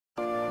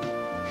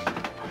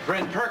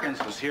Friend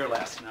Perkins was here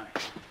last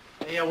night.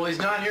 Yeah, well, he's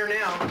not here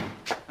now.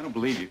 I don't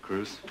believe you,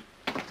 Cruz.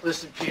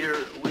 Listen, Peter,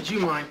 would you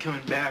mind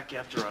coming back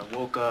after I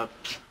woke up?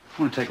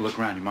 I want to take a look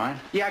around. You mind?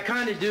 Yeah, I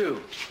kind of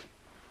do.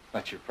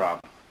 That's your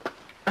problem.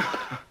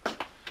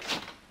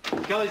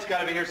 Kelly's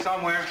got to be here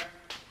somewhere.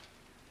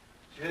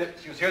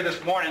 She was here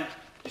this morning.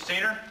 You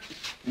seen her?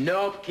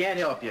 Nope, can't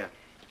help you.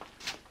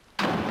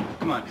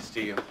 Come on,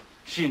 Castillo.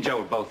 She and Joe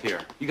were both here.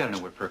 You got to know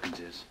where Perkins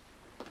is.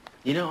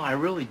 You know, I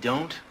really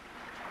don't.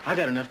 I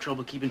got enough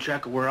trouble keeping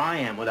track of where I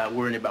am without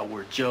worrying about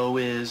where Joe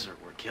is or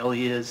where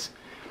Kelly is.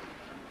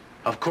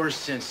 Of course,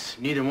 since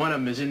neither one of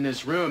them is in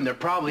this room, they're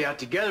probably out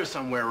together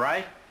somewhere,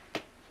 right?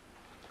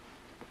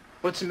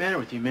 What's the matter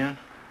with you, man?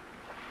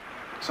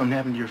 Something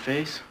happened to your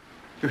face?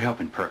 You're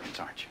helping Perkins,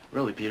 aren't you?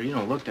 Really, Peter, you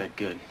don't look that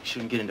good. You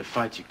shouldn't get into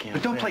fights you can't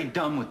But don't win. play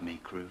dumb with me,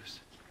 Cruz.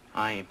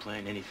 I ain't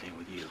playing anything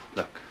with you.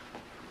 Look,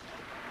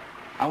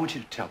 I want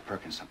you to tell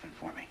Perkins something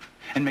for me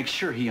and make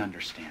sure he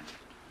understands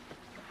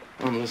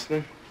it. I'm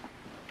listening.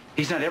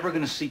 He's not ever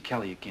going to see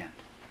Kelly again.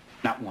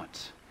 Not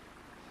once.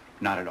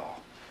 Not at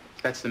all.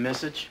 That's the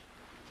message?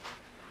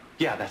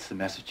 Yeah, that's the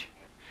message.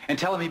 And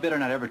tell him he better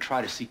not ever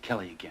try to see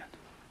Kelly again.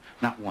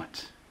 Not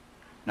once.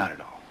 Not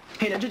at all.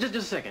 Hey, now, just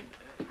a second.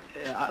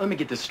 Let me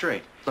get this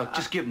straight. Look,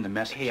 just give him the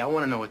message. Hey, I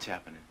want to know what's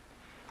happening.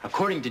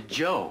 According to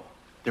Joe,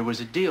 there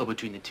was a deal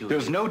between the two There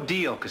of was you. no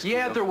deal, Castillo.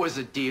 Yeah, there was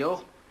a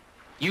deal.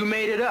 You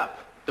made it up.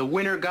 The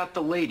winner got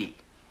the lady.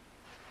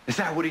 Is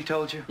that what he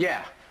told you?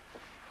 Yeah.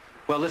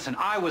 Well, listen,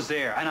 I was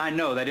there, and I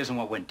know that isn't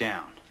what went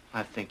down.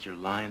 I think you're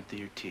lying through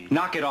your teeth.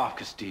 Knock it off,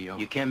 Castillo.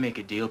 You can't make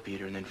a deal,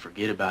 Peter, and then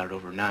forget about it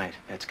overnight.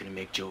 That's going to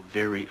make Joe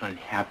very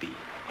unhappy,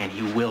 and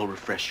he will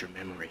refresh your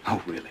memory.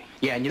 Oh, really?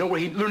 Yeah, and you know where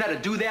he learned how to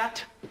do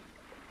that?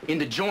 In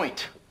the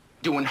joint,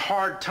 doing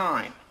hard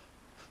time.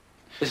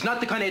 It's not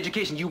the kind of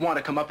education you want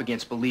to come up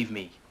against, believe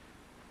me.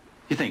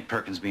 You think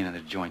Perkins being in the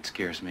joint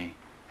scares me?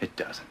 It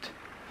doesn't.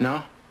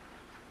 No?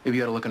 Maybe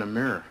you ought to look in a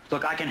mirror.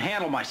 Look, I can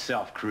handle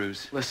myself,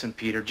 Cruz. Listen,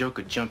 Peter, Joe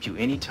could jump you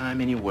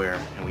anytime, anywhere,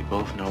 and we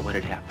both know what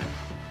had happened.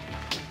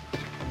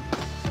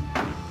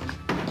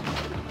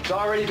 It's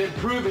already been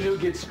proven who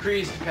gets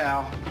creased,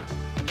 pal.